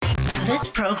This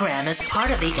program is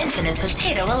part of the Infinite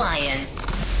Potato Alliance.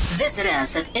 Visit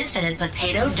us at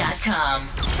infinitepotato.com.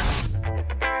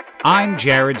 I'm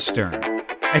Jared Stern.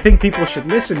 I think people should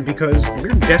listen because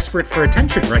we're desperate for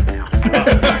attention right now.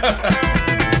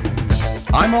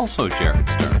 I'm also Jared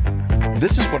Stern.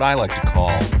 This is what I like to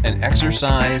call an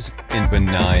exercise in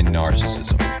benign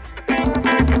narcissism.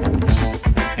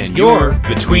 And you're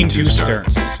Between Two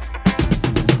Sterns.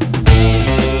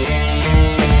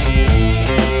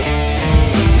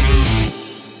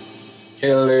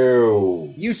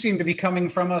 Hello. You seem to be coming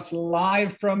from us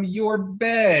live from your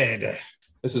bed.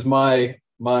 This is my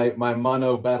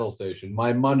mono battle station,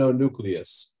 my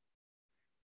mononucleus.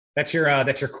 That's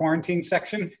your quarantine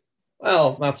section?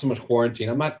 Well, not so much quarantine.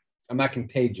 I'm not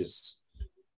contagious.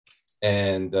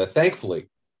 And thankfully,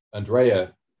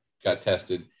 Andrea got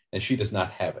tested and she does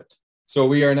not have it. So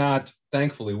we are not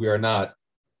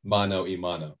mono e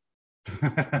mono.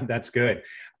 That's good.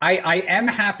 I am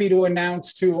happy to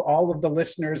announce to all of the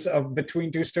listeners of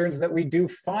Between Two Sterns that we do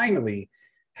finally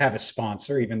have a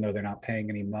sponsor, even though they're not paying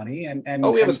any money. And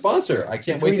we have a sponsor. I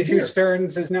can't wait to hear. Between Two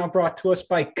Sterns is now brought to us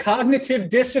by Cognitive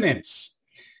Dissonance.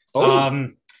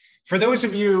 For those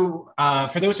of you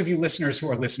listeners who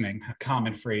are listening, a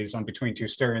common phrase on Between Two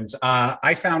Sterns,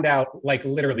 I found out like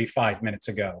literally 5 minutes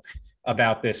ago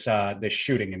about this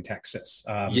shooting in Texas.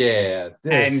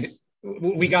 And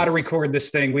we got to record this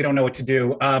thing. We don't know what to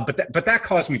do, but that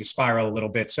caused me to spiral a little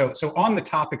bit. So on the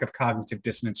topic of cognitive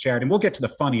dissonance, Jared, and we'll get to the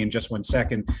funny in just 1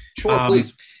 second. Sure,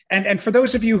 please. And for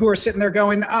those of you who are sitting there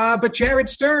going, but Jared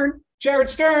Stern,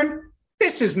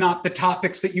 this is not the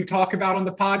topics that you talk about on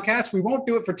the podcast. We won't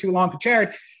do it for too long. But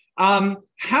Jared,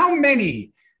 how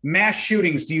many mass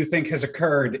shootings do you think has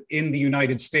occurred in the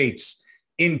United States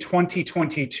in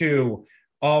 2022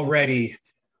 already?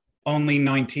 Only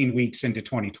 19 weeks into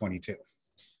 2022.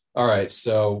 All right,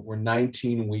 so we're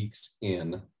 19 weeks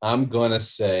in. I'm going to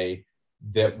say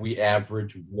that we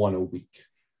average one a week.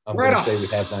 We're at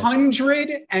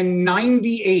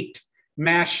 198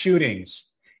 mass shootings,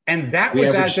 and that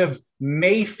was as of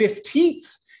May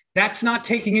 15th. That's not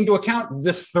taking into account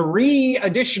the 3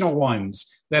 additional ones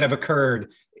that have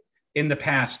occurred in the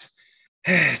past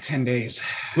 10 days.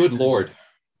 Good Lord.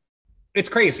 It's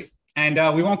crazy. And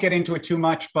we won't get into it too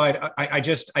much, but I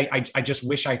just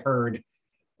wish I heard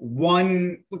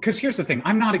one, because here's the thing.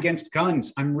 I'm not against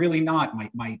guns. I'm really not.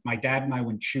 My dad and I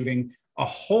went shooting a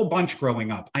whole bunch growing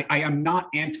up. I am not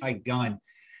anti-gun.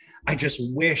 I just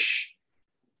wish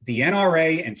the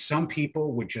NRA and some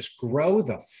people would just grow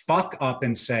the fuck up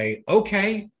and say,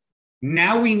 okay,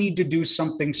 now we need to do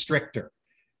something stricter,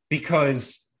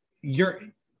 because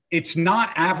it's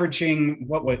not averaging,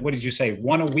 what did you say,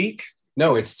 1 a week?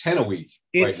 No, it's 10 a week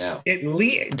right now.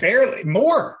 Barely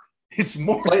more. It's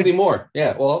more. Slightly more.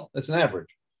 Yeah. Well, it's an average.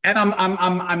 And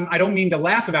I don't mean to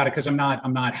laugh about it because I'm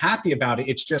not happy about it.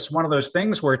 It's just one of those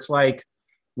things where it's like,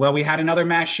 well, we had another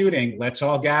mass shooting. Let's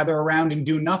all gather around and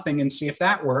do nothing and see if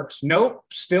that works. Nope.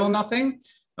 Still nothing.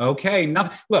 Okay.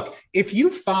 Nothing. Look, if you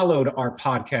followed our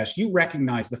podcast, you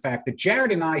recognize the fact that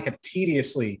Jared and I have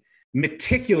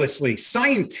meticulously,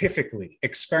 scientifically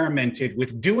experimented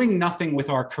with doing nothing with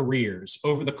our careers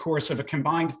over the course of a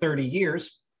combined 30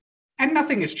 years, and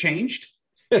nothing has changed.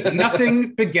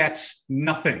 Nothing begets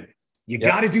nothing. You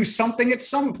got to do something at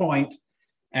some point.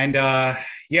 And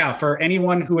for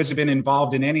anyone who has been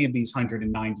involved in any of these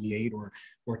 198 or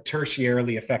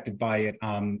tertiarily affected by it,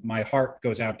 my heart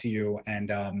goes out to you.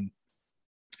 And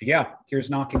here's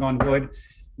knocking on wood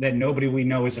that nobody we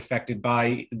know is affected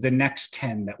by the next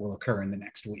 10 that will occur in the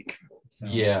next week. So.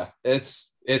 Yeah, it's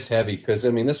heavy because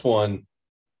I mean this one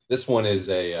is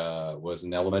was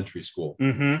an elementary school.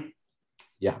 Mm-hmm.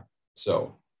 Yeah.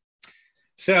 So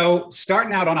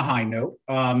starting out on a high note.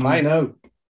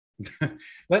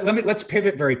 Let's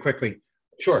pivot very quickly.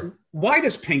 Sure. Why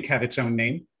does pink have its own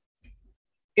name?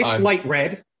 It's light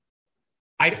red.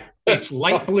 It's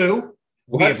light blue.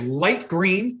 What? We have light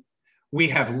green. We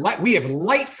have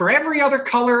light for every other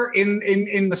color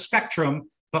in the spectrum,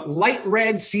 but light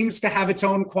red seems to have its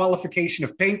own qualification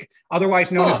of pink, otherwise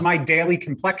known as my daily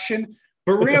complexion.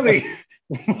 But really,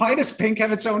 why does pink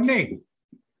have its own name?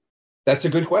 That's a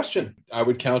good question. I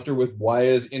would counter with why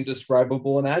is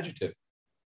indescribable an adjective?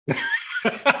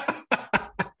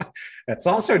 That's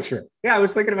also true. Yeah, I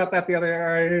was thinking about that the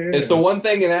other day. It's the one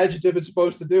thing an adjective is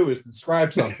supposed to do is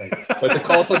describe something, but to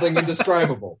call something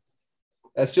indescribable.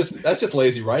 That's just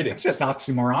lazy writing. It's just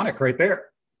oxymoronic right there.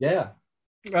 Yeah.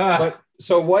 But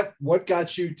so what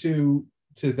got you to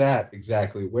that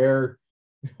exactly? Where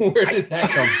did that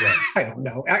come from? I don't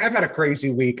know. I've had a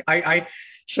crazy week.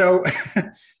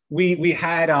 We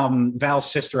had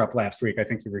Val's sister up last week. I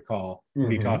think you recall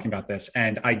me talking about this.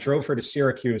 And I drove her to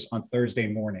Syracuse on Thursday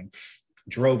morning.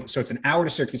 So it's an hour to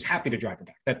Syracuse. Happy to drive her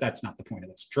back. That's not the point of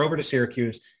this. Drove her to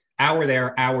Syracuse, hour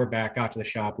there, hour back, got to the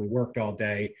shop. We worked all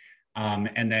day.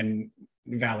 And then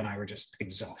Val and I were just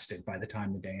exhausted by the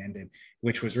time the day ended,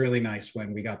 which was really nice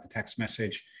when we got the text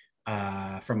message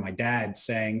from my dad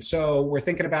saying, so we're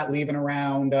thinking about leaving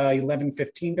around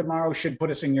 11:15 tomorrow, should put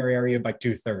us in your area by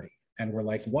 2:30. And we're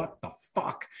like, what the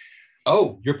fuck?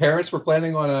 Oh, your parents were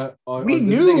planning on we on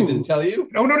knew and didn't tell you?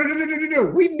 No.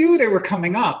 We knew they were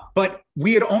coming up, but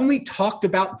we had only talked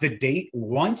about the date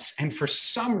once. And for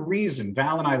some reason,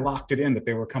 Val and I locked it in that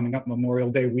they were coming up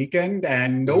Memorial Day weekend.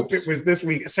 And nope, It was this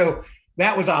week. So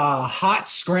that was a hot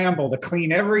scramble to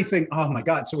clean everything. Oh my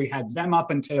God. So we had them up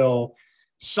until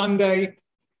Sunday. It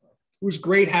was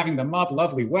great having them up.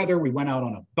 Lovely weather. We went out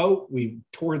on a boat. We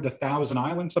toured the Thousand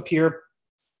Islands up here.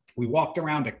 We walked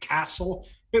around a castle.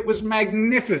 It was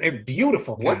magnificent, a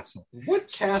beautiful castle. What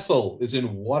castle is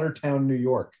in Watertown, New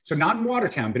York? So not in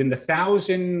Watertown, but in the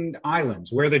Thousand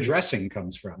Islands, where the dressing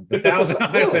comes from. The Thousand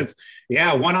Really? Islands.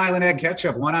 Yeah, one island had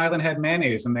ketchup, one island had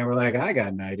mayonnaise, and they were like, I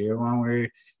got an idea.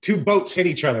 Two boats hit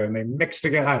each other and they mixed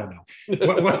together. I don't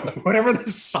know. Whatever the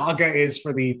saga is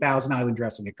for the Thousand Island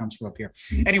dressing, it comes from up here.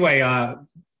 Anyway,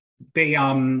 they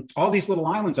all these little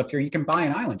islands up here, you can buy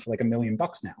an island for like $1 million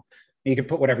now. You can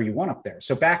put whatever you want up there.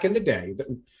 So back in the day,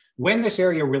 when this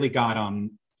area really got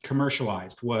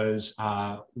commercialized was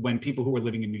when people who were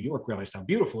living in New York realized how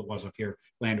beautiful it was up here.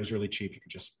 Land was really cheap. You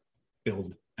could just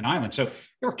build an island. So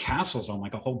there were castles on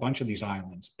like a whole bunch of these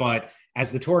islands. But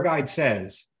as the tour guide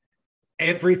says,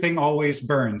 everything always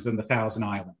burns in the Thousand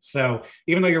Islands. So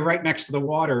even though you're right next to the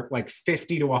water, like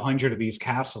 50 to 100 of these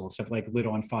castles have like lit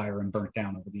on fire and burnt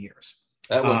down over the years.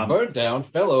 That one burned down,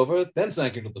 fell over, then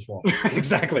sank into the swamp.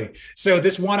 Exactly. So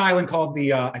this one island called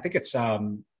I think it's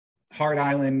Hart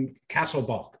Island, Castle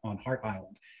Balk on Hart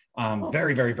Island.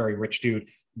 Very, very, very rich dude.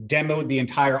 Demoed the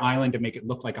entire island to make it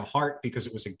look like a heart because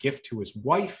it was a gift to his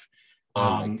wife.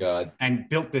 Oh my God. And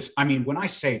built this. I mean, when I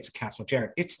say it's a castle,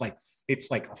 Jared, it's like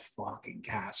a fucking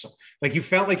castle. Like you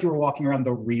felt like you were walking around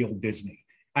the real Disney.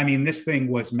 I mean, this thing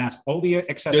was massive. Only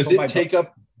accessible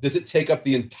Does it take up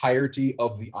the entirety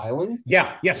of the island?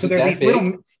 Yeah. So there are these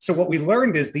little. So what we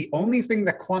learned is the only thing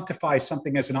that quantifies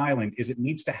something as an island is it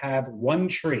needs to have one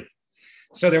tree.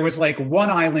 So there was like one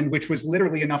island, which was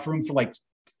literally enough room for like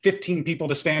 15 people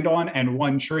to stand on and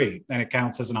one tree, and it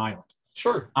counts as an island.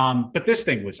 Sure. But this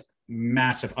thing was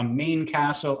massive, a main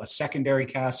castle, a secondary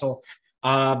castle.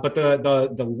 But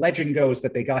the legend goes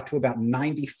that they got to about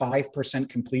 95%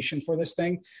 completion for this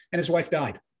thing, and his wife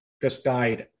just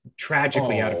died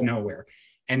tragically out of nowhere.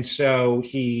 And so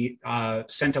he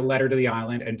sent a letter to the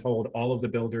island and told all of the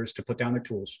builders to put down their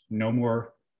tools, no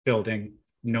more building,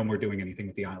 no more doing anything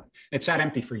with the island. It sat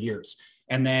empty for years.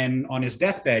 And then on his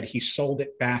deathbed, he sold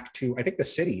it back to, I think, the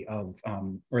city of,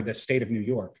 or the state of New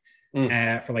York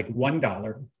for like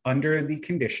 $1 under the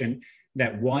condition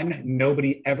that one,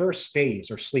 nobody ever stays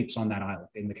or sleeps on that island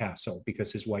in the castle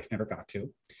because his wife never got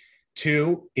to.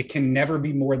 Two, it can never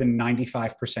be more than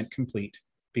 95% complete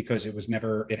because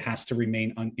it has to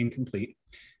remain incomplete.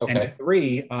 Okay. And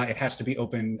three, it has to be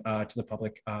open to the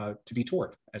public to be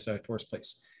toured as a tourist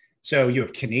place. So you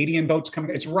have Canadian boats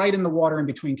coming. It's right in the water in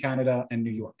between Canada and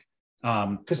New York.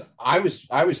 Because I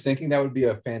was thinking that would be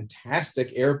a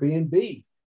fantastic Airbnb.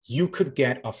 You could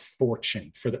get a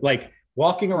fortune for that. Like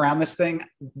walking around this thing,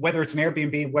 whether it's an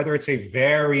Airbnb, whether it's a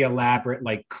very elaborate,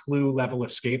 like Clue level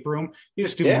escape room, you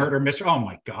just do murder mystery. Oh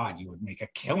my God, you would make a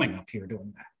killing up here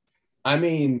doing that. I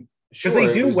mean, because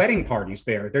they do wedding parties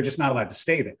there. They're just not allowed to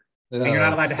stay there. And you're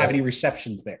not allowed to have any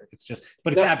receptions there. It's just,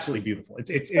 but it's absolutely beautiful.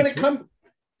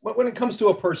 When it comes to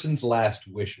a person's last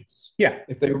wishes,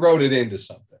 if they wrote it into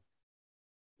something.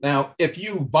 Now, if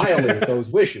you violate those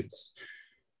wishes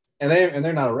and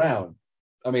they're not around,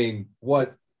 I mean,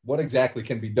 what exactly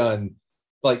can be done?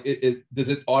 Like, does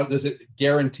it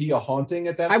guarantee a haunting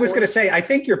at that point? I was going to say, I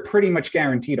think you're pretty much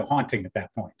guaranteed a haunting at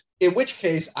that point. In which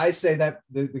case, I say that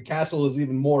the castle is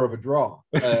even more of a draw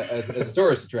as a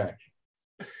tourist attraction.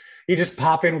 You just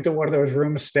pop into one of those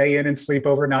rooms, stay in and sleep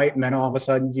overnight, and then all of a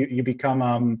sudden you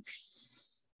become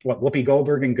Whoopi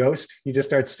Goldberg and Ghost. You just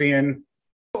start seeing,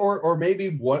 or maybe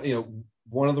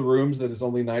one of the rooms that is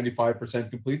only 95%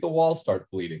 complete, the walls start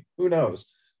bleeding. Who knows?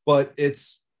 But isn't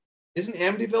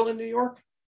Amityville in New York?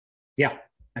 Yeah,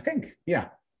 I think. Yeah,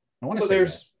 I want to say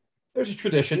there's a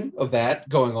tradition of that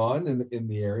going on in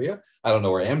the area. I don't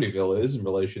know where Amityville is in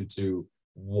relation to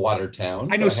Watertown.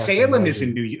 I know Salem is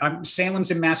in Salem's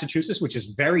in Massachusetts, which is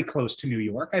very close to New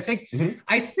York. I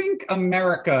think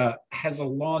America has a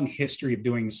long history of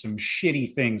doing some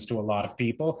shitty things to a lot of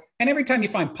people. And every time you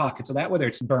find pockets of that, whether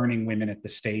it's burning women at the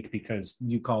stake because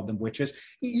you called them witches,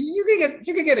 you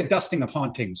can get a dusting of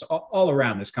hauntings all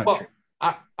around this country.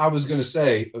 Well, I was going to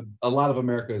say a lot of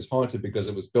America is haunted because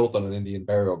it was built on an Indian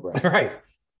burial ground. Right.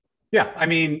 Yeah. I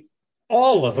mean,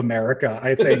 all of America,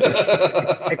 I think,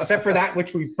 except for that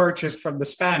which we purchased from the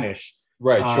Spanish.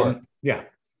 Right, sure. Yeah.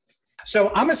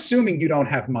 So I'm assuming you don't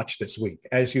have much this week,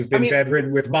 as you've been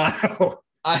bedridden with mono.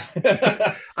 I've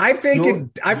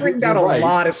written down a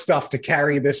lot of stuff to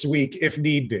carry this week if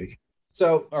need be.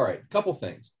 So, all right, a couple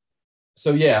things.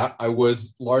 So, yeah, I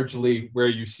was largely where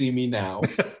you see me now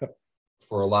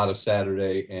for a lot of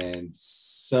Saturday and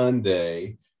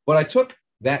Sunday, but I took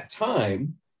the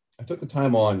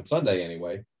time on Sunday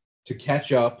anyway to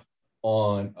catch up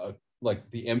on like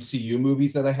the MCU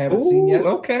movies that I haven't seen yet.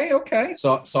 Okay.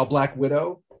 Saw Black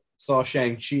Widow, saw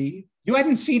Shang-Chi. You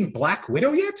hadn't seen Black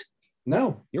Widow yet?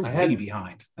 No. You're way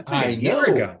behind. That's like a year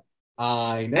ago.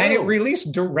 I know. And it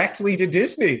released directly to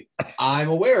Disney. I'm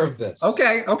aware of this.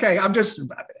 Okay.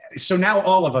 So now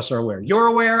all of us are aware. You're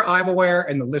aware, I'm aware,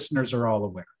 and the listeners are all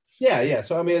aware. Yeah.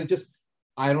 So, I mean,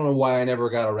 I don't know why I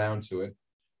never got around to it.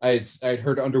 I'd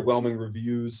heard underwhelming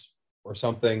reviews or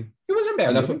something. It wasn't bad.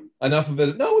 Enough of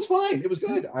it. No, it was fine. It was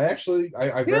good. I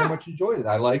very much enjoyed it.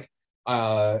 I like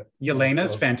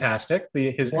Yelena's fantastic.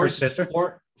 Her sister.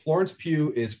 Florence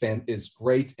Pugh is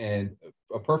great and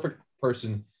a perfect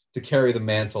person to carry the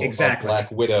mantle of Black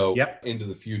Widow into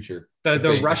the future.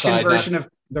 The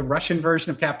Russian version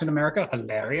of Captain America,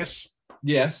 hilarious.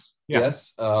 Yes.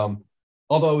 Although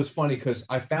it was funny because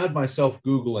I found myself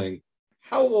Googling,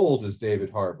 how old is David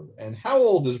Harbour and how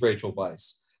old is Rachel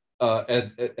Weisz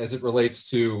as it relates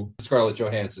to Scarlett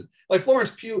Johansson? Like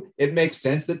Florence Pugh, it makes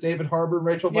sense that David Harbour and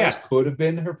Rachel Weisz could have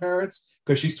been her parents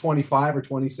because she's 25 or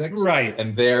 26. Right.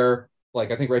 And they're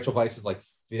like, I think Rachel Weisz is like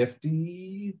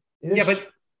 50-ish. Yeah, but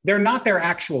they're not their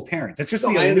actual parents. It's just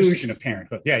the illusion of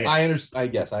parenthood. Yeah. I understand. I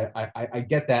guess I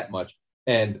get that much.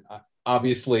 And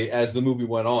obviously, as the movie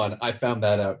went on, I found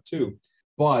that out too.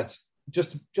 But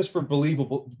just for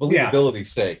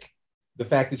believability's sake, the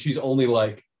fact that she's only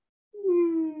like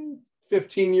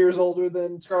 15 years older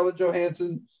than Scarlett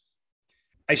Johansson.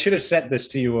 I should have sent this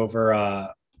to you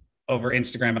over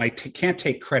Instagram, and I can't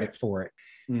take credit for it.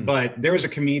 But there was a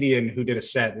comedian who did a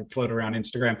set that floated around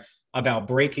Instagram about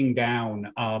breaking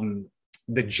down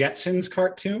the Jetsons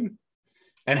cartoon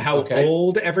and how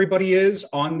old everybody is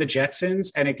on the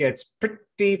Jetsons. And it gets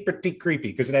pretty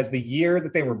creepy because it has the year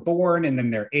that they were born and then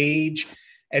their age.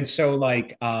 And so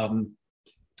like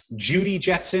Judy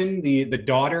Jetson, the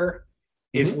daughter,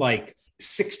 is like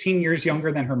 16 years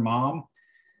younger than her mom,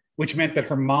 which meant that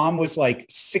her mom was like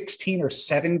 16 or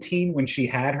 17 when she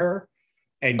had her.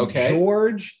 And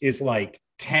George is like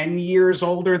 10 years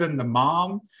older than the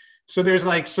mom. So there's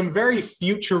like some very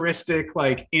futuristic,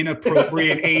 like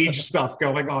inappropriate age stuff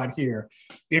going on here.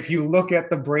 If you look at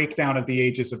the breakdown of the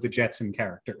ages of the Jetson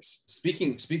characters.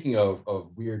 Speaking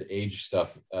of weird age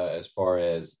stuff, as far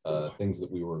as things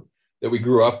that we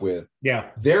grew up with.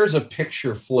 Yeah. There's a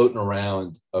picture floating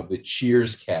around of the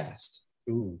Cheers cast.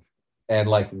 Ooh. And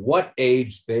like what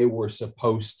age they were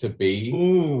supposed to be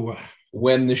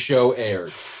when the show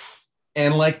aired.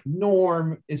 And like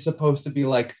Norm is supposed to be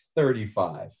like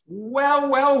 35.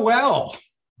 Well.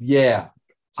 Yeah.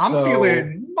 I'm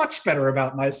feeling much better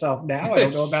about myself now. I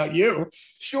don't know about you.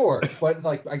 Sure. But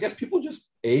like, I guess people just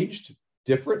aged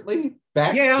differently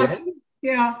back then.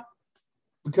 Yeah.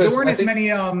 Because there weren't as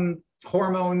many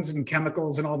hormones and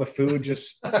chemicals and all the food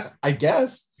just. I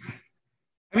guess.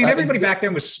 I mean, everybody back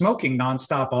then was smoking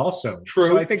nonstop also. True.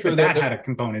 So I think that had a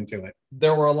component to it.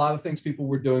 There were a lot of things people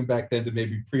were doing back then to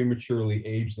maybe prematurely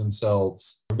age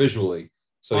themselves visually.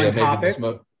 So on topic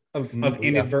of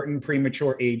inadvertent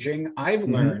premature aging, I've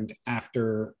learned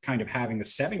after kind of having a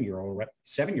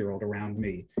 7-year-old around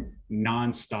me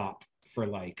nonstop for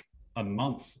like a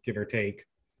month, give or take.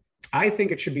 I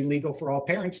think it should be legal for all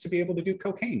parents to be able to do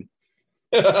cocaine.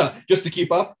 Just to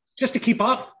keep up? Just to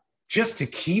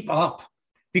keep up.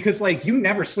 Because like you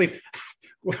never sleep.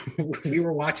 We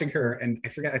were watching her and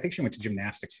I think she went to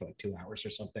gymnastics for like 2 hours or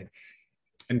something.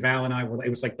 And Val and I it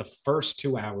was like the first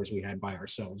 2 hours we had by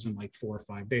ourselves in like 4 or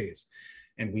 5 days.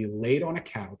 And we laid on a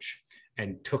couch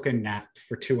and took a nap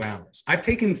for 2 hours. I've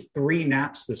taken 3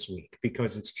 naps this week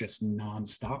because it's just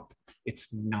nonstop.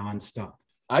 It's nonstop.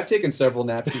 I've taken several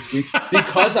naps this week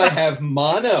because I have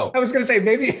mono. I was going to say,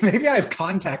 maybe I have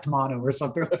contact mono or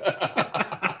something.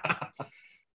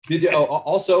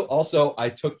 Also, I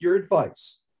took your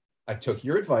advice I took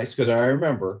your advice because I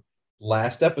remember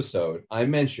last episode I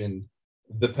mentioned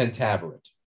the Pentaverate.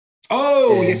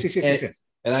 Oh, yes.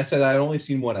 And I said I'd only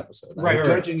seen one episode.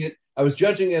 I was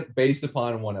judging it based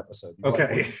upon one episode.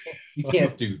 Okay. Like, you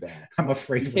can't do that. I'm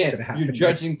afraid what's going to happen. You're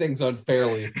judging things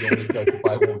unfairly if you only judge it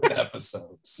by one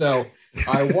episode. So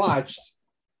I watched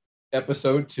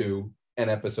episode 2 and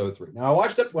episode 3. Now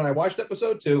when I watched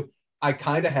episode 2, I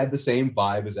kind of had the same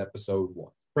vibe as episode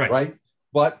 1. Right.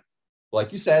 But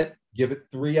like you said, give it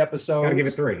 3 episodes. Gotta give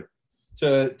it 3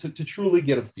 to truly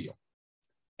get a feel.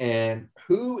 And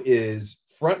who is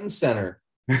front and center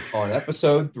on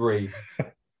episode 3?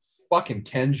 Fucking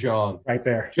Ken Jeong. Right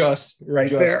there. Just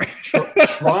there.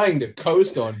 Trying to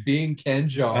coast on being Ken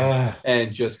Jeong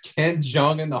and just Ken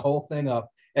Jeonging the whole thing up.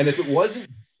 And if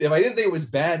I didn't think it was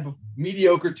bad,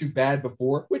 mediocre to bad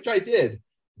before, which I did,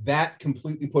 that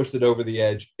completely pushed it over the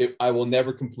edge. I will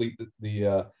never complete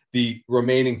the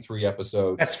remaining 3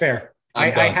 episodes. That's fair. I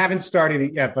haven't started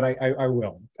it yet, but I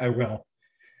will.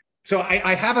 So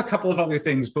I have a couple of other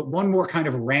things, but one more kind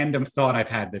of random thought I've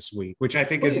had this week, which I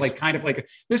think is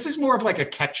this is more of like a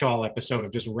catch-all episode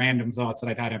of just random thoughts that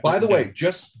I've had. By the way,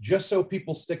 just so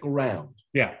people stick around.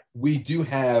 Yeah. We do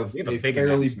have a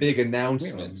fairly big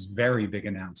announcement. Very big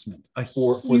announcement.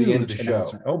 For the end of the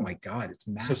show. Oh my God, it's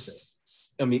massive.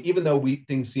 So, I mean, even though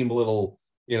things seem a little,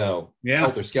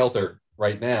 helter-skelter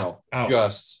right now,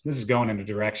 this is going in a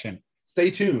direction. Stay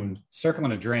tuned.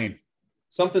 Circling a drain.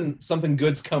 Something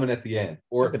good's coming at the end,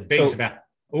 or something big's about.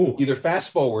 Either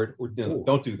fast forward or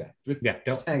don't do that.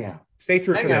 Just hang out. Stay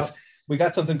through for this. We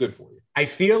got something good for you. I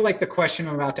feel like the question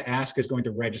I'm about to ask is going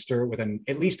to register with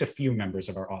at least a few members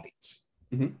of our audience.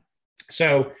 Mm-hmm.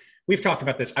 So we've talked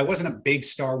about this. I wasn't a big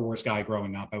Star Wars guy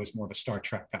growing up. I was more of a Star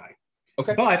Trek guy.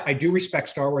 Okay. But I do respect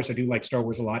Star Wars. I do like Star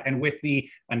Wars a lot. And with the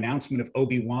announcement of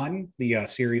Obi-Wan, the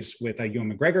series with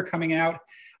Ewan McGregor coming out,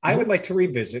 I would like to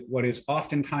revisit what is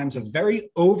oftentimes a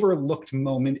very overlooked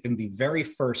moment in the very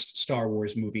first Star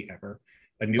Wars movie ever,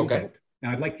 A New Hope.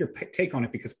 And I'd like your take on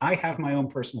it because I have my own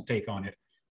personal take on it,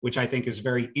 which I think is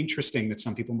very interesting that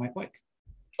some people might like.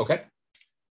 Okay.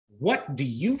 What do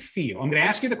you feel? I'm going to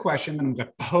ask you the question, then I'm going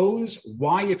to pose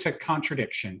why it's a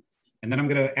contradiction, and then I'm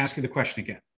going to ask you the question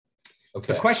again.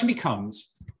 Okay. The question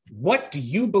becomes, what do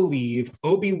you believe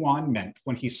Obi-Wan meant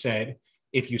when he said,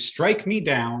 if you strike me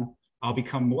down, I'll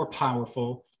become more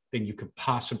powerful than you could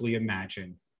possibly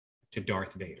imagine, to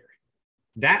Darth Vader?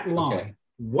 That line,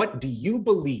 what do you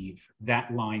believe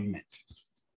that line meant?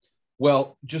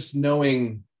 Well, just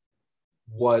knowing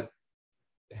what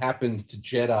happens to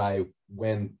Jedi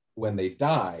when they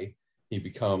die, he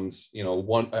becomes,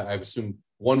 one, I assume,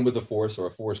 one with the Force or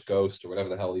a Force ghost or whatever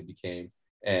the hell he became.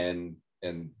 And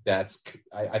that's,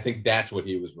 I think that's what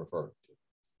he was referring to.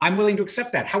 I'm willing to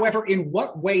accept that. However, in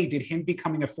what way did him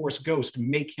becoming a Force ghost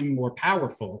make him more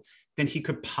powerful than he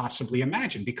could possibly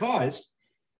imagine? Because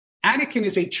Anakin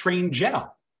is a trained Jedi.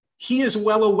 He is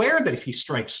well aware that if he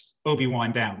strikes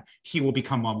Obi-Wan down, he will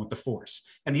become one with the Force.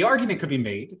 And the argument could be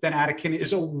made that Anakin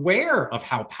is aware of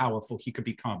how powerful he could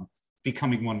become,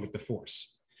 becoming one with the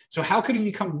Force. So how could he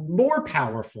become more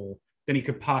powerful than he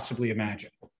could possibly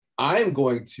imagine? I'm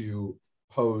going to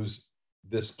pose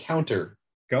this counter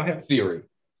theory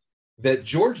that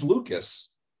George Lucas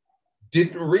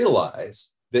didn't realize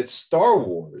that Star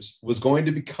Wars was going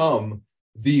to become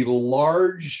the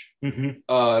large,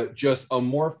 just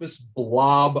amorphous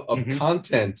blob of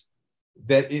content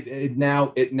that it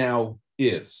now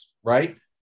is, right?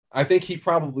 I think he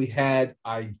probably had,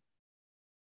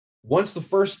 once the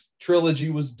first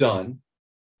trilogy was done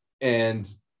and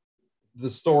the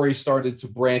story started to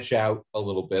branch out a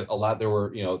little bit, there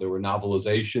were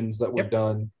novelizations that were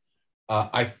done.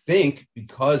 I think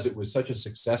because it was such a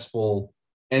successful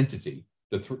entity,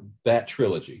 that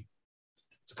trilogy,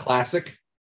 it's a classic.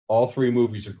 All 3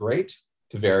 movies are great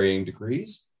to varying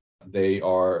degrees. They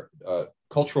are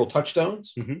cultural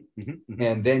touchstones.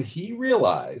 And then he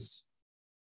realized,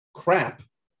 crap,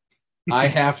 I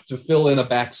have to fill in a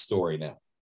backstory now.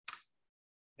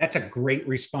 That's a great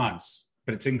response,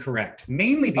 but it's incorrect.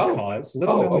 Mainly because,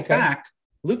 little known fact,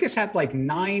 Lucas had like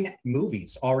 9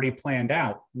 movies already planned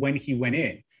out when he went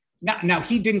in. Now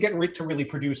he didn't get to really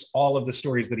produce all of the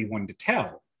stories that he wanted to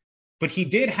tell, but he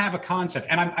did have a concept.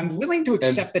 And I'm willing to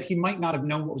accept that he might not have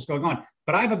known what was going on,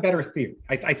 but I have a better theory.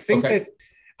 I think that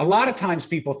a lot of times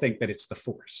people think that it's the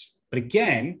Force. But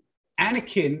again,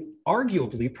 Anakin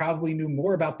arguably probably knew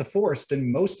more about the Force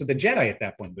than most of the Jedi at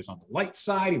that point. He was on the light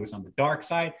side. He was on the dark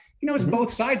side. He knows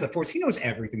both sides of the Force. He knows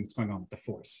everything that's going on with the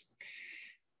Force.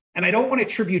 And I don't want to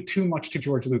attribute too much to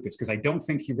George Lucas because I don't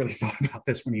think he really thought about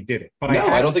this when he did it. But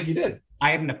I don't think he did. I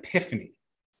had an epiphany.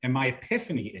 And my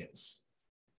epiphany is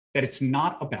that it's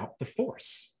not about the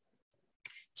Force.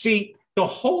 See, the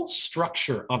whole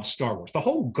structure of Star Wars, the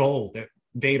whole goal that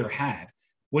Vader had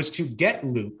was to get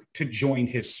Luke to join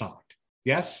his side.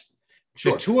 Yes?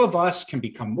 Sure. The two of us can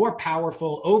become more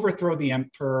powerful, overthrow the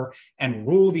Emperor, and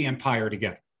rule the Empire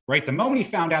together, right? The moment he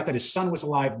found out that his son was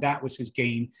alive, that was his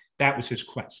gain. That was his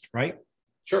quest, right?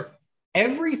 Sure.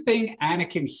 Everything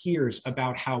Anakin hears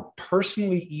about how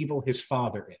personally evil his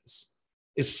father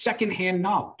is secondhand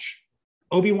knowledge.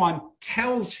 Obi-Wan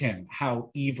tells him how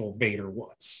evil Vader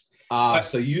was.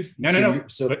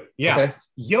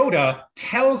 Yoda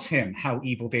tells him how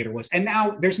evil Vader was. And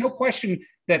now there's no question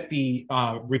that the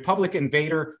Republican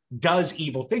Vader does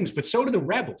evil things, but so do the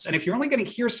rebels. And if you're only getting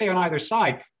hearsay on either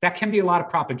side, that can be a lot of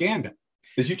propaganda.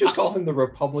 Did you just call him the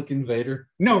Republican Vader?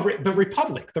 No, the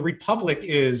Republic. The Republic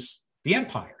is the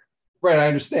Empire. Right, I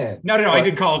understand. No, I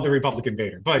did call it the Republican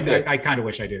Vader, but I kind of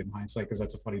wish I did in hindsight because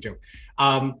that's a funny joke.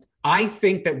 I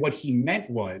think that what he meant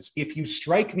was, if you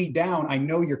strike me down, I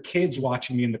know your kid's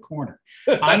watching me in the corner.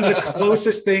 I'm the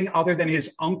closest thing other than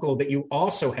his uncle that you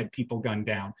also had people gunned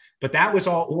down, but that was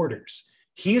all orders.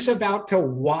 He's about to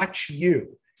watch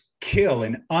you kill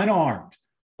an unarmed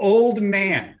old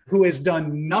man who has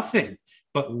done nothing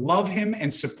but love him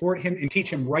and support him and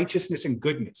teach him righteousness and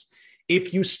goodness.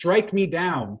 If you strike me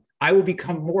down, I will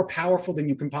become more powerful than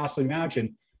you can possibly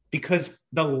imagine, because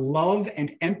the love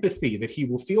and empathy that he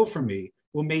will feel for me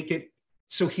will make it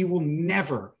so he will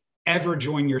never, ever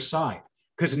join your side,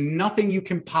 because nothing you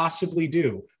can possibly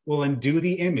do will undo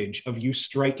the image of you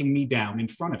striking me down in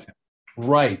front of him.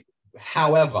 Right.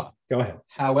 However, go ahead.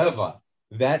 However,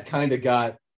 that kind of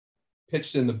got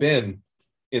pitched in the bin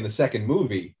in the second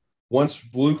movie. Once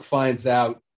Luke finds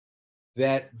out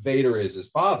that Vader is his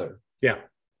father,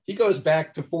 he goes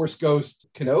back to Force Ghost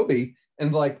Kenobi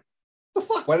and like, the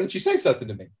fuck? Why didn't you say something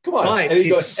to me? Come on. But and he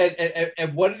goes,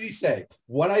 and what did he say?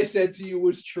 What I said to you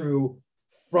was true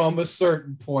from a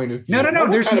certain point of view. No.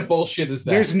 What kind of bullshit is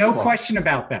that? There's no question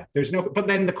about that. But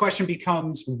then the question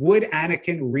becomes, would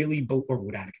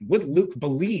Luke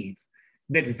believe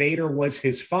that Vader was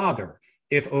his father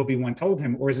if Obi-Wan told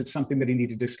him, or is it something that he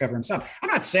needed to discover himself? I'm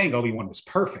not saying Obi-Wan was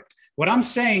perfect. What I'm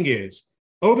saying is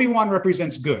Obi-Wan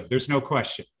represents good. There's no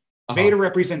question. Vader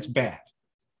represents bad.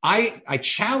 I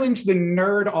challenge the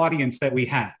nerd audience that we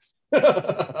have.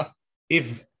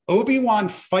 If Obi-Wan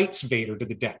fights Vader to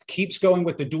the death, keeps going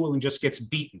with the duel and just gets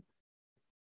beaten,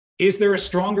 is there a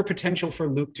stronger potential for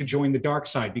Luke to join the dark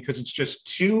side? Because it's just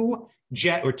two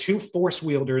force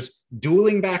wielders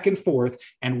dueling back and forth,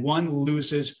 and one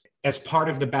loses as part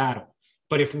of the battle.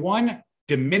 But if one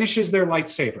diminishes their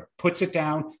lightsaber, puts it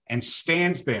down, and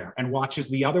stands there and watches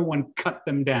the other one cut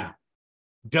them down,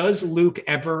 does Luke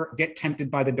ever get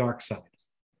tempted by the dark side?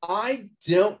 I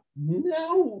don't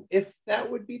know if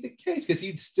that would be the case, because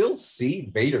you'd still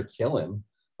see Vader kill him.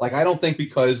 Like, I don't think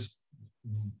because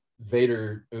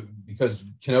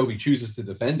Kenobi chooses to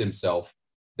defend himself,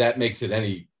 that makes it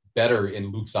any better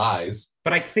in Luke's eyes.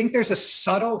 But I think there's a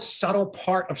subtle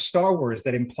part of Star Wars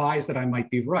that implies that I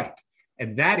might be right.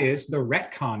 And that is the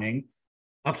retconning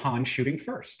of Han shooting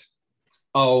first.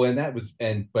 Oh,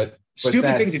 but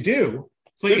stupid thing to do.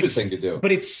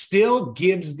 But it still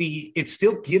gives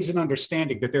an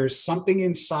understanding that there is something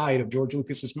inside of George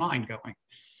Lucas's mind going,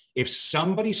 if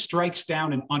somebody strikes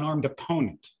down an unarmed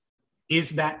opponent,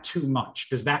 is that too much?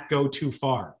 Does that go too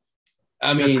far?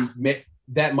 I mean,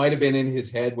 that might have been in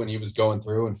his head when he was going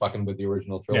through and fucking with the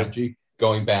original trilogy,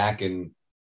 going back and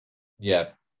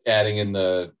adding in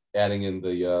the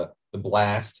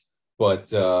blast.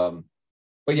 But I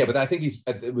think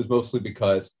it was mostly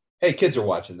because, hey, kids are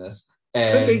watching this.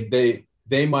 And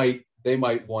they might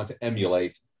want to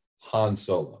emulate Han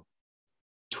Solo.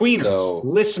 Tweeners,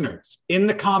 listeners, in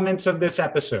the comments of this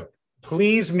episode,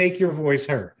 please make your voice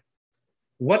heard.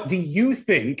 What do you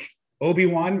think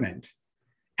Obi-Wan meant?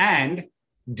 And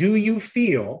do you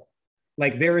feel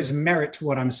like there is merit to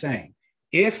what I'm saying?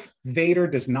 If Vader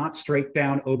does not strike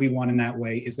down Obi-Wan in that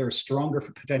way, is there a stronger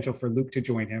potential for Luke to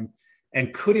join him?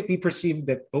 And could it be perceived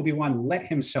that Obi-Wan let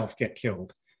himself get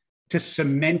killed to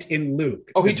cement in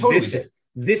Luke? Oh, he totally did.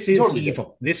 This is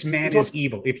evil. This man is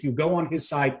evil. If you go on his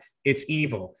side, it's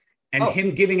evil. And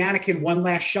him giving Anakin one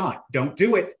last shot. Don't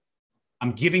do it.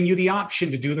 I'm giving you the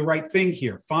option to do the right thing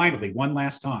here. Finally, one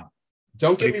last time.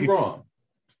 Don't get me wrong.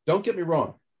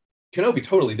 Kenobi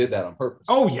totally did that on purpose.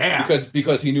 Oh, yeah.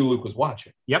 Because he knew Luke was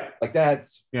watching. Yep. Like that.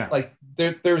 Yeah. Like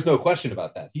there's no question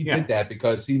about that. He did that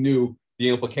because he knew the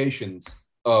implications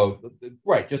of,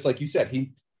 right, just like you said,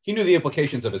 he knew the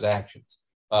implications of his actions.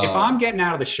 If I'm getting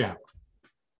out of the shower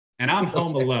and I'm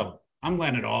home alone, I'm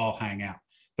letting it all hang out.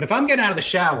 But if I'm getting out of the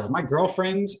shower, my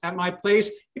girlfriend's at my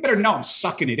place, you better know I'm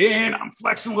sucking it in. I'm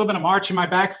flexing a little bit. I'm arching my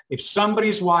back. If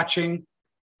somebody's watching,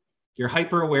 you're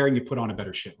hyper aware and you put on a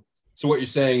better show. So what you're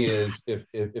saying is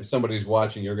if somebody's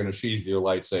watching, you're going to sheath your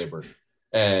lightsaber.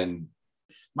 And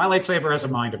my lightsaber has a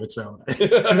mind of its own.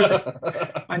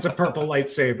 Mine's a purple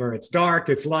lightsaber. It's dark.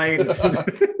 It's light.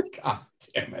 God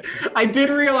damn it. I did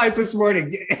realize this morning,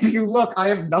 if you look, I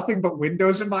have nothing but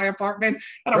windows in my apartment.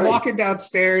 And I'm walking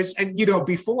downstairs. And,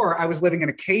 before I was living in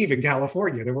a cave in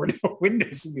California, there were no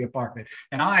windows in the apartment.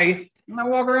 And I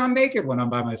walk around naked when I'm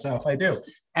by myself. I do.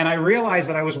 And I realized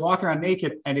that I was walking around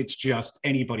naked and it's just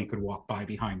anybody could walk by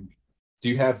behind me. Do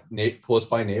you have close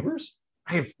by neighbors?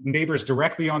 I have neighbors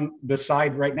directly on the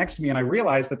side right next to me. And I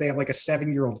realized that they have like a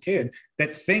 7-year-old kid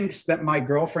that thinks that my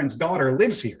girlfriend's daughter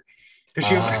lives here.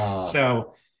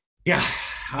 So, yeah.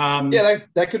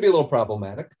 That could be a little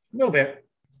problematic. A little bit.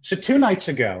 So 2 nights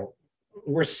ago,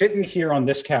 we're sitting here on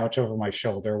this couch over my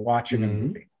shoulder watching a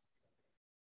movie.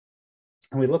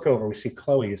 And we look over, we see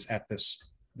Chloe is at this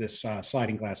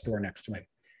sliding glass door next to me.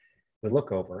 We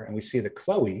look over and we see that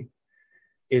Chloe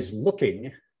is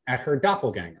looking at her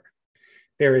doppelganger.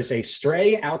 There is a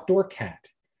stray outdoor cat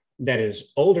that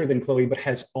is older than Chloe, but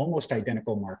has almost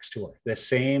identical marks to her, the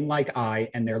same like eye,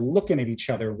 and they're looking at each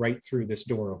other right through this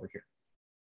door over here.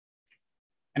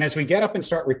 And as we get up and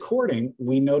start recording,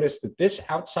 we notice that this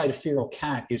outside feral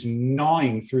cat is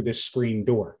gnawing through this screen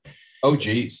door. Oh,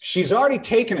 geez. She's already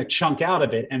taken a chunk out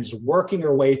of it and is working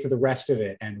her way through the rest of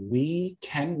it. And we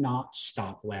cannot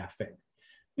stop laughing.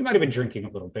 We might have been drinking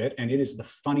a little bit, and it is the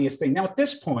funniest thing. Now, at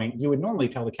this point, you would normally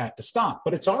tell the cat to stop,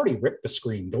 but it's already ripped the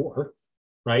screen door,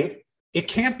 right? It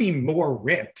can't be more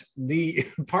ripped. The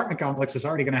apartment complex is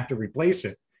already going to have to replace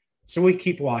it. So we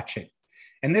keep watching.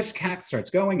 And this cat starts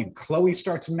going, and Chloe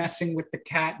starts messing with the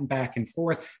cat and back and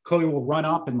forth. Chloe will run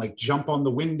up and like jump on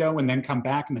the window and then come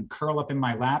back and then curl up in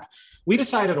my lap. We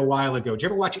decided a while ago. Did you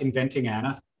ever watch Inventing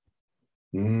Anna?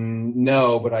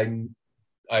 No, but I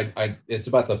it's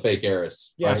about the fake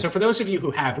heiress. Yeah. Right? So for those of you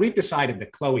who have, we've decided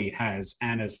that Chloe has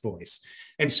Anna's voice.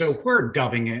 And so we're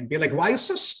dubbing it and be like, why are you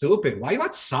so stupid? Why are you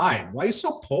outside? Why are you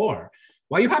so poor?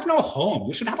 Why you have no home?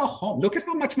 You should have a home. Look at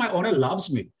how much my owner loves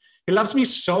me. He loves me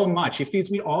so much. He feeds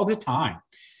me all the time.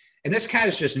 And this cat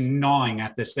is just gnawing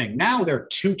at this thing. Now there are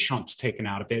 2 chunks taken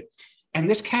out of it. And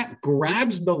this cat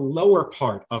grabs the lower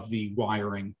part of the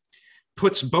wiring,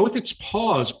 puts both its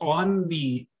paws on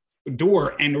the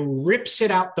door and rips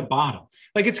it out the bottom.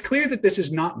 Like, it's clear that this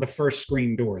is not the first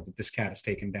screen door that this cat has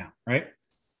taken down, right?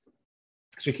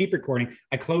 So we keep recording.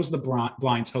 I close the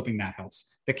blinds, hoping that helps.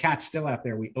 The cat's still out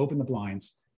there. We open the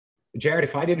blinds. Jared,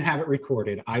 if I didn't have it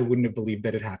recorded, I wouldn't have believed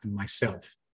that it happened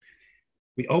myself.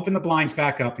 We open the blinds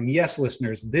back up, and yes,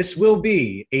 listeners, this will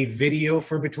be a video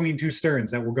for Between Two Sterns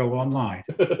that will go online.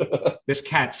 This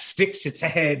cat sticks its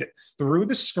head through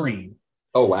the screen.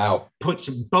 Oh, wow. Puts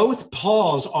both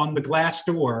paws on the glass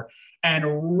door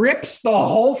and rips the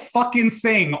whole fucking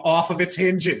thing off of its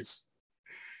hinges.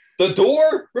 The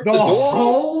door? The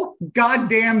whole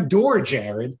goddamn door,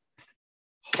 Jared.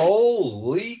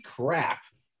 Holy crap.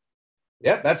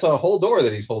 Yep, that's a whole door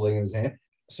that he's holding in his hand.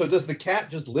 So does the cat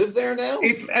just live there now?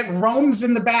 It roams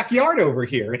in the backyard over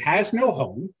here. It has no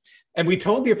home. And we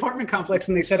told the apartment complex,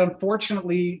 and they said,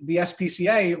 unfortunately, the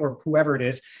SPCA or whoever it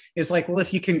is like, well,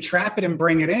 if you can trap it and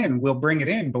bring it in, we'll bring it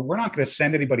in, but we're not going to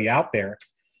send anybody out there.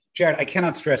 Jared, I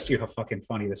cannot stress to you how fucking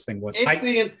funny this thing was.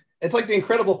 It's like the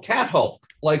Incredible Cat Hulk.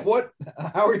 Like, what?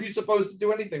 How are you supposed to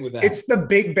do anything with that? It's the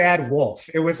big bad wolf.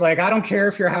 It was like, I don't care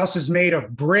if your house is made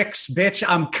of bricks, bitch.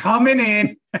 I'm coming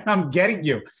in and I'm getting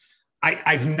you.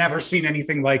 I've never seen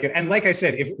anything like it. And like I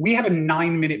said, if we have a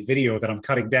 9-minute video that I'm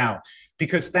cutting down,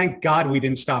 because thank God we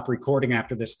didn't stop recording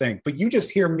after this thing, but you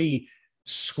just hear me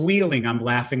squealing. I'm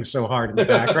laughing so hard in the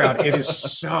background. It is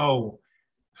so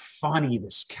funny,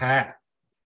 this cat.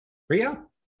 But yeah.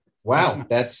 Wow.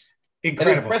 That's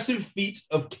incredible. An impressive feat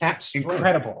of cat strength.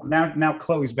 Incredible. Now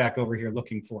Chloe's back over here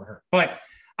looking for her. But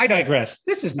I digress.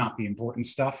 This is not the important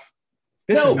stuff.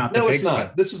 This is not the big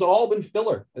stuff. This has all been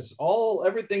filler.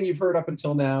 Everything you've heard up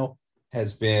until now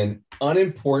has been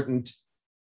unimportant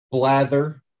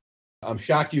blather. I'm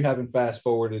shocked you haven't fast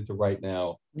forwarded to right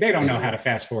now. They don't know how to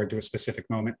fast forward to a specific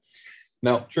moment.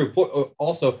 No, true.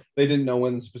 Also, they didn't know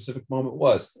when the specific moment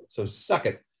was. So suck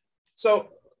it.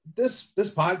 So this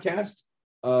podcast,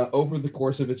 over the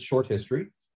course of its short history,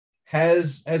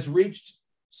 has reached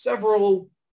several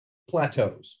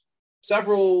plateaus,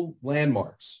 several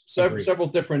landmarks, several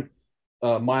different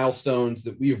milestones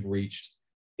that we've reached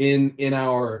in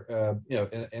our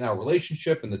in our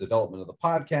relationship and the development of the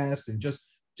podcast, and just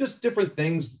different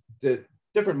things,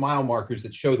 different mile markers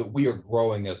that show that we are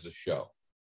growing as a show.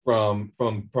 from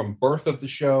birth of the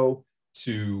show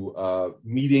to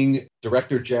meeting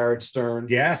director Jared Stern.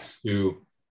 Yes. To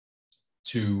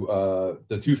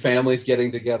the two families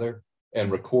getting together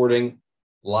and recording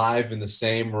live in the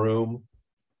same room.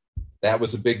 That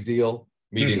was a big deal.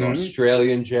 Meeting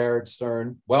Australian Jared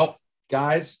Stern. Well,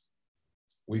 guys,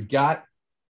 we've got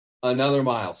another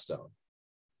milestone.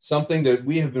 Something that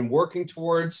we have been working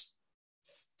towards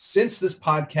since this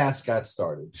podcast got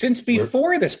started. Since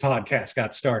before this podcast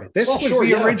got started. This was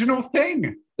the original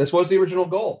thing. This was the original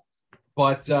goal.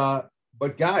 But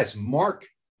guys, mark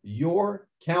your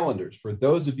calendars for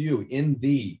those of you in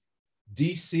the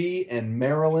DC and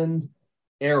Maryland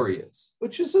areas,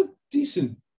 which is a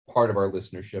decent part of our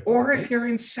listenership. Or if you're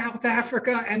in South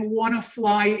Africa and want to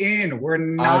fly in, we're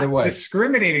not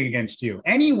discriminating against you.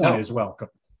 Anyone is welcome.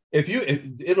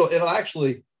 It'll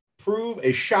actually prove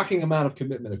a shocking amount of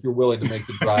commitment if you're willing to make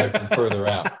the drive from further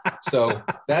out. So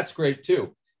that's great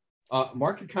too.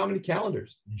 Mark your comedy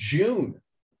calendars. June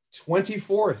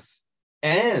 24th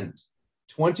and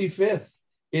 25th.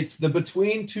 It's the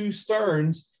Between Two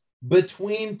Sterns,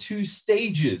 Between Two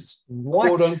Stages,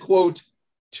 quote unquote,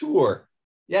 tour.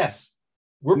 Yes.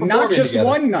 We're not just together.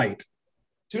 One night.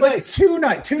 Two nights. 2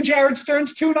 nights. 2 Jared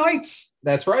Sterns, 2 nights.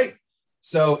 That's right.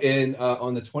 So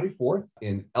on the 24th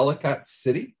in Ellicott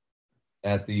City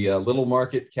at the Little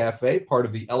Market Cafe, part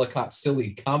of the Ellicott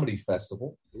City Comedy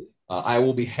Festival, I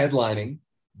will be headlining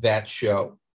that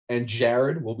show, and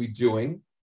Jared will be doing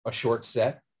a short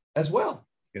set as well.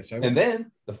 Yes, I will. And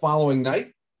then the following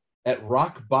night at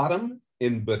Rock Bottom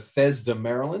in Bethesda,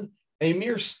 Maryland, a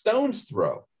mere stone's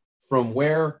throw from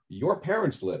where your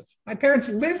parents live. My parents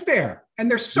live there, and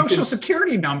their social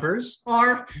security numbers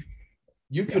are...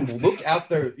 You can look out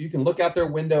there. You can look out their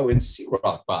window and see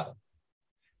Rock Bottom.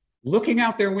 Looking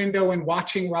out their window and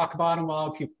watching Rock Bottom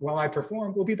while I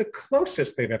perform will be the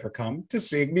closest they've ever come to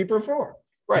seeing me perform.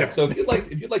 Right. No. So if you'd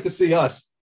like to see us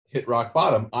hit Rock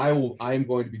Bottom, I am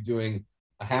going to be doing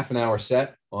a half an hour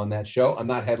set on that show. I'm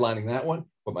not headlining that one,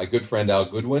 but my good friend Al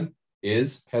Goodwin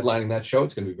is headlining that show.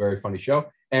 It's going to be a very funny show,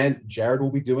 and Jared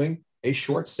will be doing a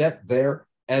short set there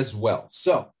as well.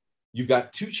 So you've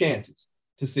got 2 chances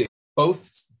to see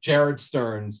both Jared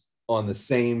Sterns on the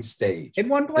same stage in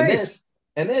one place.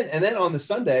 And then on the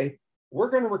Sunday, we're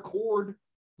going to record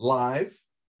live.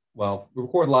 Well, we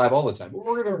record live all the time, but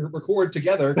we're going to record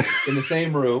together in the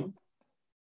same room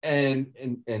and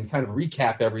kind of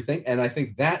recap everything. And I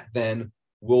think that then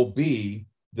will be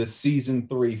the season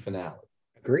 3 finale.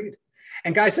 Agreed.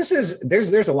 And guys,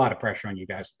 there's a lot of pressure on you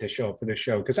guys to show up for this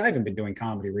show because I haven't been doing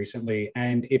comedy recently.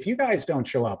 And if you guys don't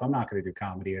show up, I'm not going to do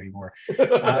comedy anymore.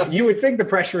 You would think the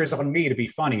pressure is on me to be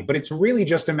funny, but it's really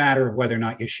just a matter of whether or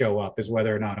not you show up is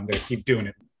whether or not I'm going to keep doing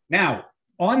it. Now,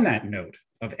 on that note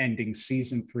of ending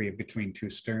season 3 of Between Two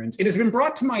Sterns, it has been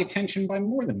brought to my attention by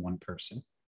more than one person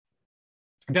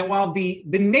that while the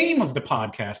name of the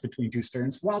podcast, Between Two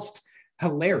Sterns, whilst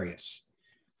hilarious,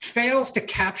 fails to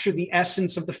capture the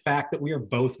essence of the fact that we are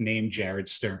both named Jared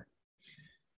Stern.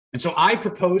 And so I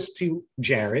proposed to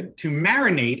Jared to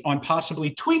marinate on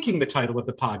possibly tweaking the title of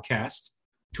the podcast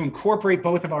to incorporate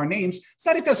both of our names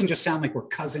so that it doesn't just sound like we're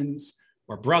cousins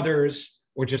or brothers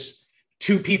or just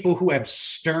 2 people who have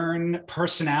stern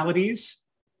personalities.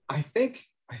 I think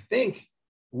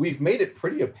we've made it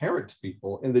pretty apparent to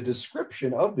people in the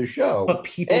description of the show. But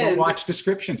people don't watch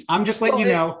descriptions. I'm just letting you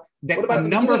know that a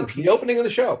number of people... The opening of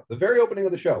the show, the very opening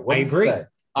of the show. I agree.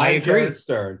 I agree. Jared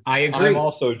Stern. I agree. I'm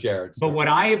also Jared Stern. But what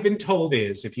I have been told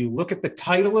is if you look at the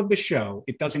title of the show,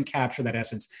 it doesn't capture that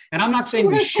essence. And I'm not saying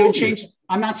we should change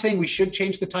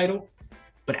the title,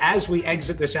 but as we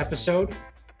exit this episode,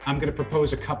 I'm going to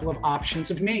propose a couple of options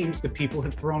of names that people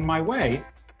have thrown my way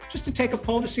just to take a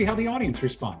poll to see how the audience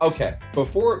responds. Okay.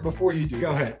 Before you do Go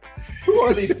ahead. Who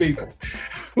are these people?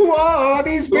 Who are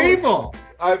these people?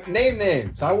 Name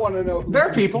names. I want to know.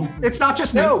 They're people. It's not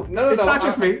just me. No. It's not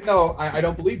just me. No, I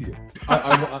don't believe you.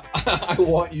 I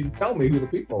want you to tell me who the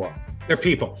people are. They're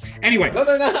people. Anyway. No,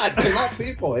 they're not. They're not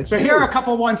people. So here are a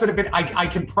couple ones that have been, I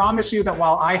can promise you that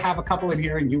while I have a couple in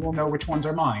here and you will know which ones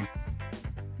are mine,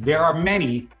 there are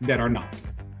many that are not.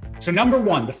 So number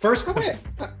 1, the first...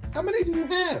 How many do you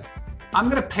have? I'm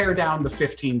going to pare down the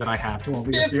 15 that I have to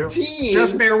only 15? a few.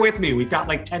 Just bear with me. We've got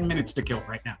like 10 minutes to kill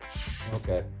right now.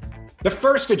 Okay. The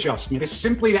first adjustment is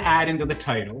simply to add into the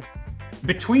title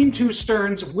Between Two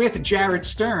Sterns with Jared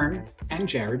Stern and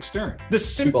Jared Stern. The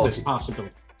simplest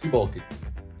possibility. Too bulky.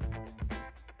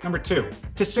 Number 2,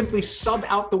 to simply sub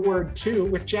out the word two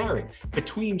with Jared,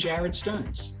 Between Jared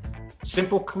Sterns.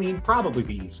 Simple, clean, probably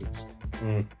the easiest.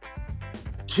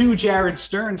 2 Jared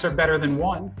Sterns are better than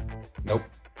 1. Nope.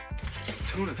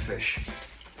 Tuna fish.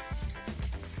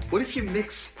 What if you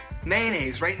mix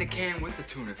mayonnaise right in the can with the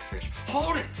tuna fish?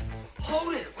 Hold it!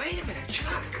 Wait a minute,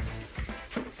 Chuck.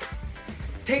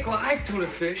 Take live tuna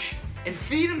fish and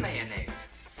feed them mayonnaise.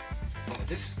 Oh,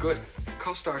 this is good.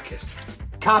 Call Starkist.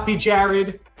 Copy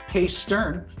Jared, paste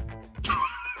Stern.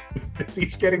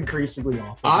 These get increasingly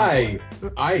awful. I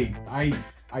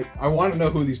want to know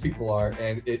who these people are,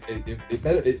 and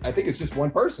I think it's just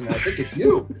one person. I think it's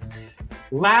you.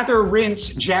 Lather, rinse,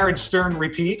 Jared Stern,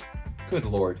 repeat. Good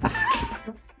Lord.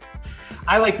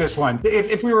 I like this one.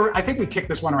 If we were, I think we kicked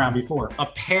this one around before. A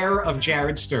pair of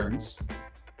Jared Sterns.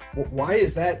 Why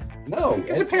is that? No.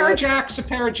 Because a pair of Jacks, a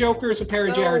pair of Jokers, a pair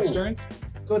of Jared Sterns.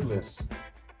 Goodness.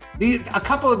 A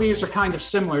couple of these are kind of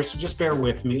similar, so just bear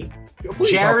with me.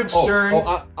 Please, Jared Stern.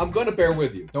 I'm going to bear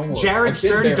with you. Don't worry. Jared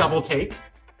Stern, double take.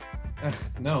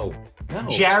 No.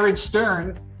 Jared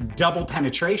Stern, double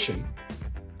penetration.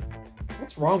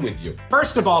 What's wrong with you?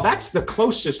 First of all, that's the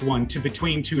closest one to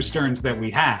between two Sterns that we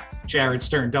have. Jared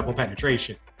Stern, double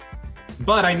penetration.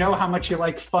 But I know how much you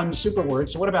like fun super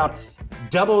words. So what about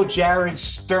double Jared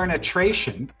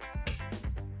Sternatration?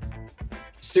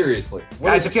 Seriously.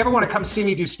 Guys, if you ever want to come see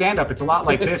me do stand-up, it's a lot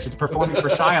like this. It's performing for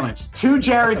silence. 2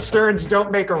 Jared Sterns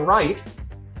don't make a right.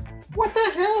 What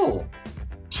the hell?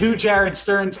 2 Jared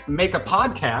Sterns make a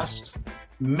podcast.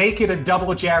 Make it a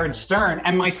double Jared Stern.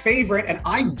 And my favorite, and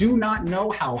I do not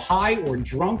know how high or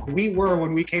drunk we were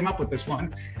when we came up with this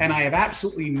one, and I have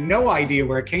absolutely no idea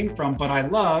where it came from, but I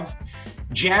love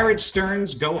Jared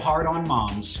Stern's Go Hard on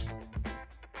Moms.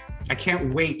 I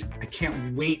can't wait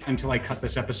until I cut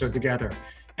this episode together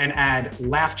and add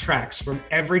laugh tracks from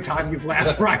every time you've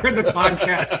laughed prior to the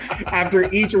podcast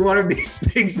after each one of these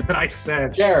things that I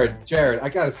said. Jared, I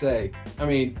gotta say, I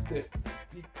mean,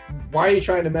 why are you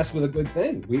trying to mess with a good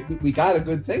thing? We got a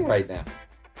good thing right now.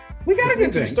 We got a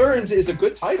good thing. Sterns is a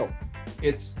good title.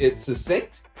 It's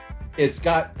succinct. It's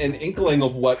got an inkling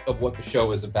of what the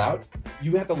show is about.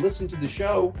 You have to listen to the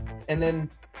show, and then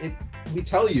we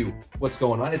tell you what's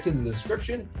going on. It's in the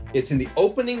description. It's in the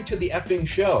opening to the effing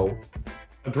show.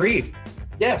 Agreed.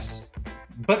 Yes.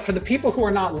 But for the people who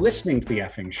are not listening to the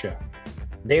effing show,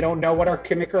 they don't know what our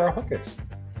gimmick or our hook is.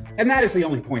 And that is the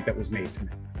only point that was made to me.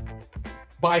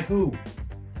 By who?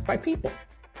 By people.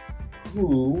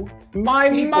 Who?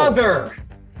 My mother.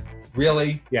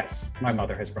 Really? Yes, my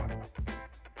mother has brought it up.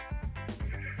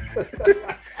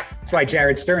 That's why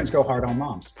Jared Sterns Go Hard on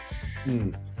Moms.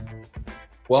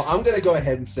 Well, I'm going to go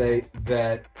ahead and say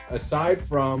that aside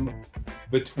from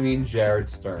Between Jared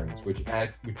Sterns, which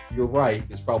you're right,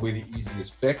 is probably the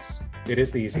easiest fix. It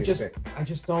is the easiest fix.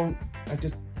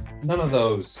 None of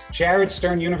those. Jared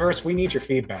Stern universe, we need your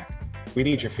feedback. We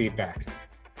need your feedback.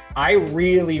 I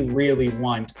really, really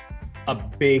want a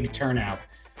big turnout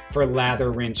for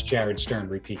Lather, Rinse, Jared Stern,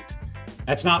 Repeat.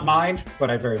 That's not mine,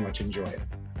 but I very much enjoy it.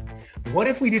 What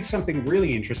if we did something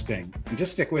really interesting? And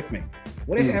just stick with me.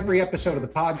 What if every episode of the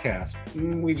podcast,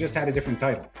 we just had a different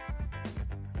title?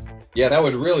 Yeah, that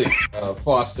would really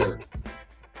foster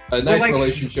a nice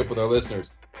relationship with our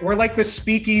listeners. We're like the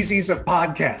speakeasies of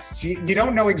podcasts. You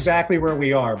don't know exactly where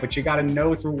we are, but you got to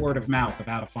know through word of mouth of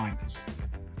how to find us.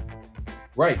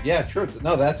 Right. Yeah, true.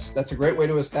 No, that's a great way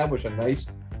to establish a nice,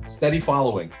 steady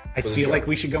following. I feel like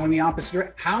we should go in the opposite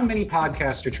direction. How many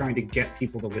podcasts are trying to get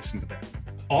people to listen to them?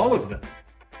 All of them.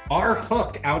 Our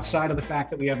hook, outside of the fact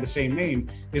that we have the same name,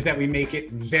 is that we make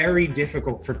it very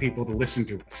difficult for people to listen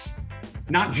to us.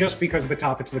 Not just because of the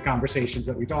topics of the conversations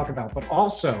that we talk about, but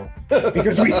also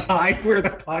because we hide where the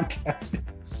podcast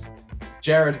is.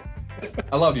 Jared,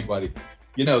 I love you, buddy.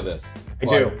 You know this. I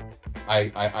do.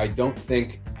 I don't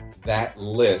think that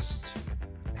list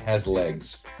has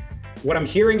legs. What I'm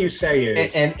hearing you say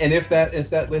is, and if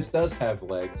that list does have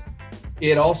legs,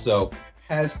 it also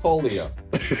has polio.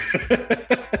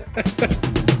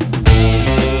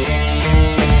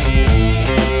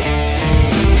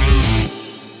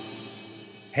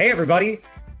 Hey everybody,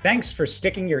 thanks for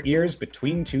sticking your ears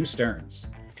between two Sterns.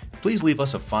 Please leave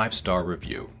us a 5-star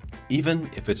review, even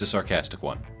if it's a sarcastic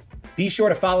one. Be sure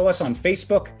to follow us on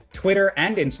Facebook, Twitter,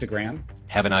 and Instagram.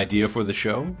 Have an idea for the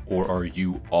show, or are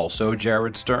you also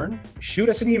Jared Stern? Shoot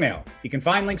us an email. You can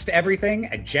find links to everything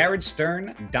at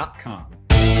jaredstern.com.